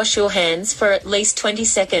and wash your hands for at least 20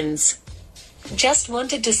 seconds. Just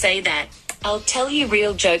wanted to say that. I'll tell you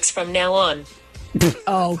real jokes from now on.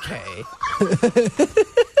 Okay.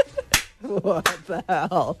 What the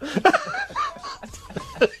hell?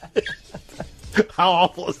 How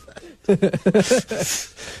awful is that?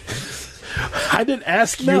 I didn't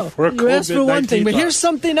ask you No, for a you asked for one thing, but COVID-19 here's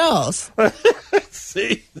something else.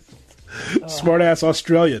 See? Smart-ass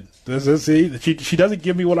Australian. See? She doesn't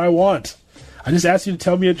give me what I want. I just asked you to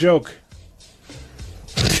tell me a joke.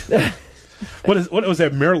 What was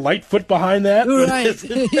that, Mayor Lightfoot behind that? Right.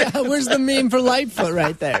 Yeah, where's the meme for Lightfoot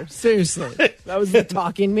right there? Seriously. That was the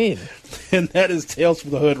talking meme. And that is Tales from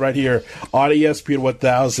the Hood right here on ESPN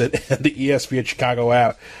 1000 and the ESPN Chicago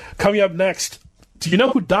app. Coming up next, do you know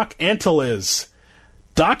who Doc Antle is?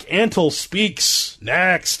 Doc Antle speaks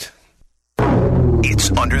next.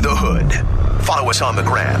 It's Under the Hood. Follow us on the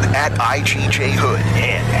gram at IGJ Hood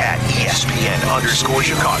and at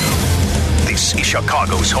ESPN_Chicago. This is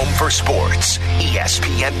Chicago's home for sports,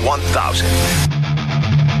 ESPN 1000.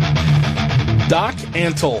 Doc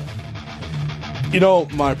Antle. You know,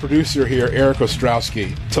 my producer here, Eric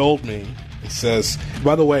Ostrowski, told me, he says,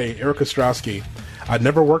 by the way, Eric Ostrowski, I've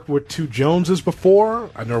never worked with two Joneses before.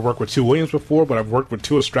 I've never worked with two Williams before, but I've worked with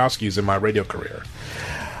two Ostrowskis in my radio career.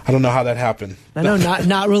 I don't know how that happened. I know,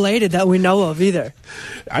 not related that we know of either.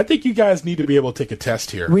 I think you guys need to be able to take a test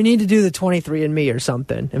here. We need to do the 23andMe or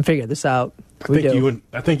something and figure this out. I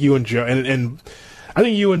think you and Joe, and I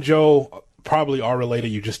think you and Joe probably are related.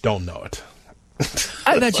 You just don't know it.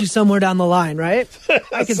 I bet you somewhere down the line, right?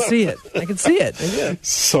 I can see it. I can see it. Yeah.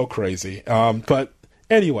 So crazy. But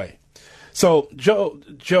anyway, so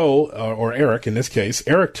Joe or Eric in this case,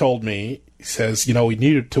 Eric told me, he says, you know, we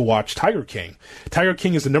needed to watch Tiger King. Tiger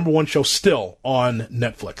King is the #1 show still on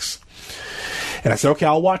Netflix. And I said, okay,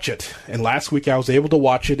 I'll watch it. And last week I was able to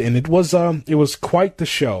watch it, and it was quite the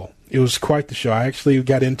show. It was quite the show. I actually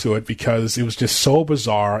got into it because it was just so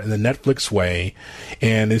bizarre in the Netflix way,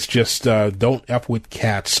 and it's just don't F with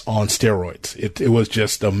cats on steroids. It was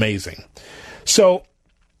just amazing. So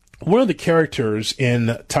one of the characters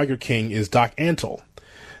in Tiger King is Doc Antle.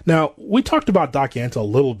 Now, we talked about Doc Antle a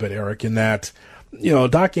little bit, Eric, in that, you know,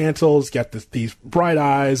 Doc Antle's got these bright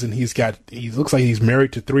eyes, and he looks like he's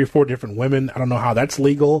married to 3 or 4 different women. I don't know how that's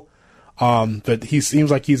legal. But he seems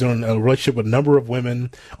like he's in a relationship with a number of women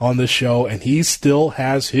on this show, and he still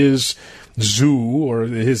has his zoo or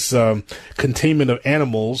his containment of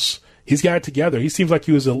animals. He's got it together. He seems like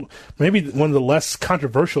he was maybe one of the less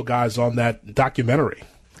controversial guys on that documentary.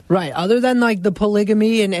 Right. Other than like the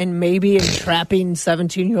polygamy and maybe entrapping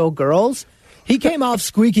 17-year-old girls, he came off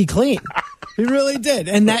squeaky clean. He really did.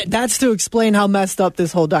 And that's to explain how messed up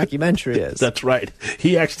this whole documentary is. That's right.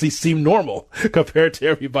 He actually seemed normal compared to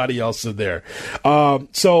everybody else in there.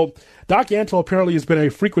 So Doc Antle apparently has been a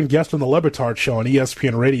frequent guest on the Le Batard show on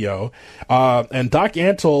ESPN Radio. And Doc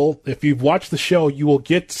Antle, if you've watched the show, you will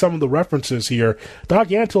get some of the references here. Doc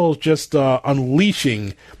Antle is just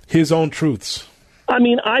unleashing his own truths. I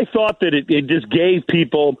mean, I thought that it just gave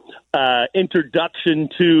people introduction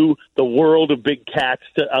to the world of big cats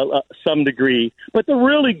to some degree. But the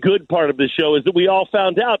really good part of the show is that we all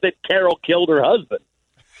found out that Carol killed her husband.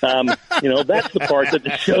 You know, that's the part that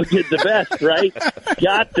the show did the best, right?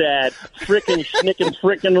 Got that frickin'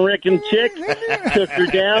 rickin' chick, took her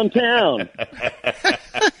downtown.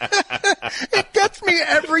 It gets me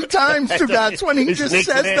every time, Stugotz, when he just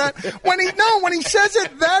says that. When he says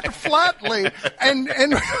it that flatly and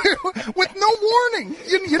with no warning.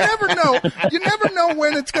 You never know. You never know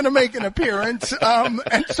when it's going to make an appearance.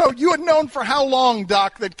 And so you had known for how long,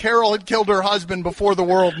 Doc, that Carol had killed her husband before the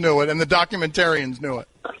world knew it and the documentarians knew it?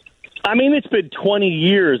 I mean, it's been 20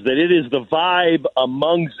 years that it is the vibe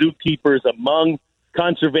among zookeepers, among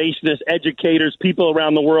conservationists, educators, people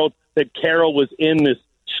around the world, that Carol was in this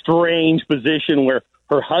strange position where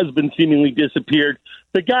her husband seemingly disappeared.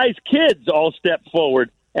 The guy's kids all stepped forward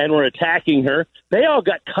and were attacking her. They all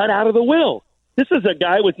got cut out of the will. This is a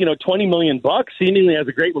guy with, $20 million, seemingly has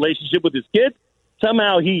a great relationship with his kids.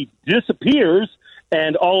 Somehow he disappears,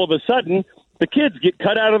 and all of a sudden the kids get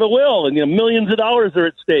cut out of the will, and millions of dollars are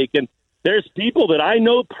at stake. And there's people that I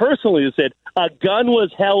know personally that said, a gun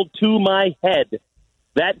was held to my head.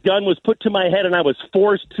 That gun was put to my head, and I was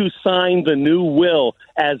forced to sign the new will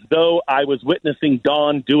as though I was witnessing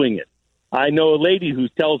Dawn doing it. I know a lady who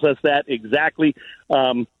tells us that exactly.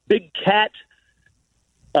 Big Cat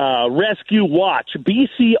Rescue Watch,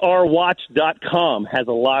 BCRWatch.com, has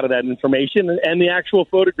a lot of that information and the actual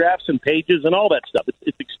photographs and pages and all that stuff.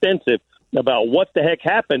 It's extensive about what the heck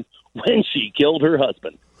happened when she killed her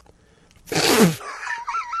husband.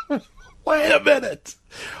 Wait a minute.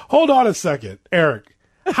 Hold on a second, Eric.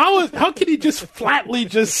 How can he just flatly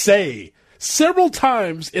just say several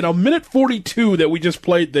times in a minute 42 that we just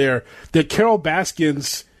played there that Carol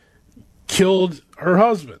Baskins killed her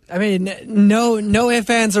husband? I mean, no ifs,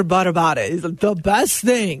 ands, or buts about it. The best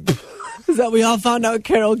thing is that we all found out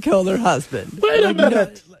Carol killed her husband. Wait a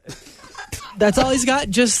minute. That's all he's got.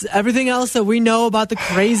 Just everything else that we know about the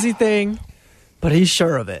crazy thing. But he's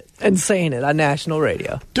sure of it and saying it on national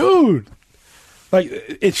radio. Dude. Like,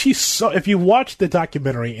 if you watch the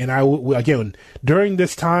documentary, and again, during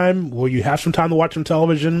this time where you have some time to watch some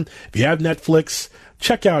television, if you have Netflix,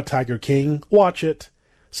 check out Tiger King, watch it.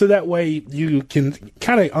 So that way you can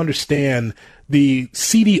kind of understand the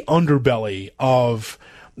seedy underbelly of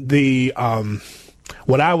the,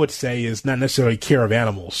 what I would say is not necessarily care of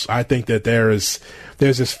animals. I think that there's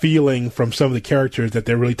this feeling from some of the characters that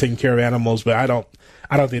they're really taking care of animals, but I don't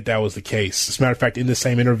think that was the case. As a matter of fact, in the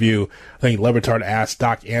same interview, I think Le Batard asked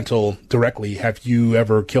Doc Antle directly, have you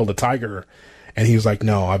ever killed a tiger? And he was like,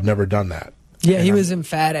 no, I've never done that. Yeah, he was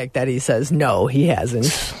emphatic that he says, no, he hasn't.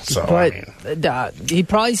 So, but he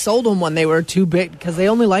probably sold them when they were too big, because they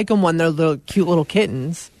only like them when they're little, cute little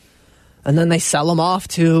kittens. And then they sell them off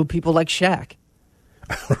to people like Shaq.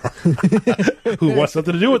 Who wants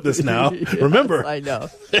something to do with this now? Yes, Remember. I know.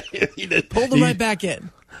 Pulled them right back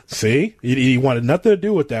in. See? He wanted nothing to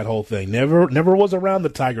do with that whole thing. Never was around the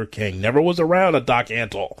Tiger King. Never was around a Doc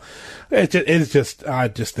Antle. I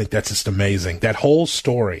just think that's just amazing. That whole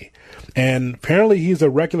story. And apparently he's a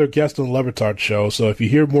regular guest on the Le Batard show, so if you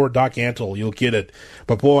hear more Doc Antle, you'll get it.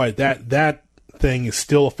 But boy, that thing is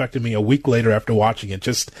still affecting me a week later after watching it.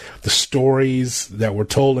 Just the stories that were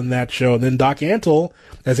told in that show. And then Doc Antle,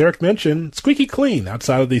 as Eric mentioned, squeaky clean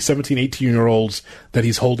outside of the 17, 18-year-olds that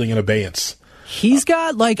he's holding in abeyance. He's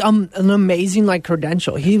got like an amazing like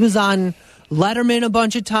credential. He was on Letterman a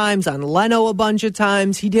bunch of times, on Leno a bunch of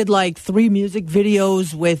times. He did like 3 music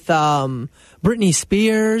videos with Britney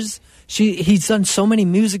Spears. He's done so many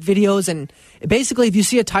music videos, and basically, if you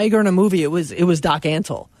see a tiger in a movie, it was Doc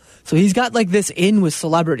Antle. So he's got like this in with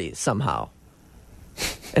celebrities somehow,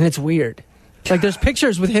 and it's weird. Like there's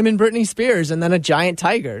pictures with him and Britney Spears, and then a giant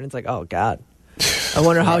tiger, and it's like, oh god, I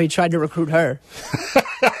wonder how he tried to recruit her.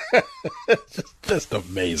 Just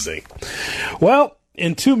amazing. Well,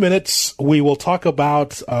 in 2 minutes, we will talk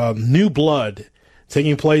about New Blood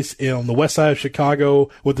taking place on the west side of Chicago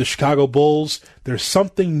with the Chicago Bulls. There's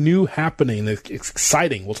something new happening. It's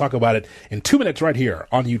exciting. We'll talk about it in 2 minutes right here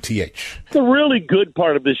on UTH. The really good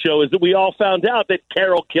part of the show is that we all found out that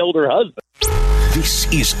Carol killed her husband. This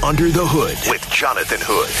is Under the Hood with Jonathan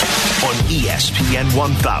Hood on ESPN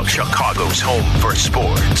 1000, Chicago's home for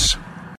sports.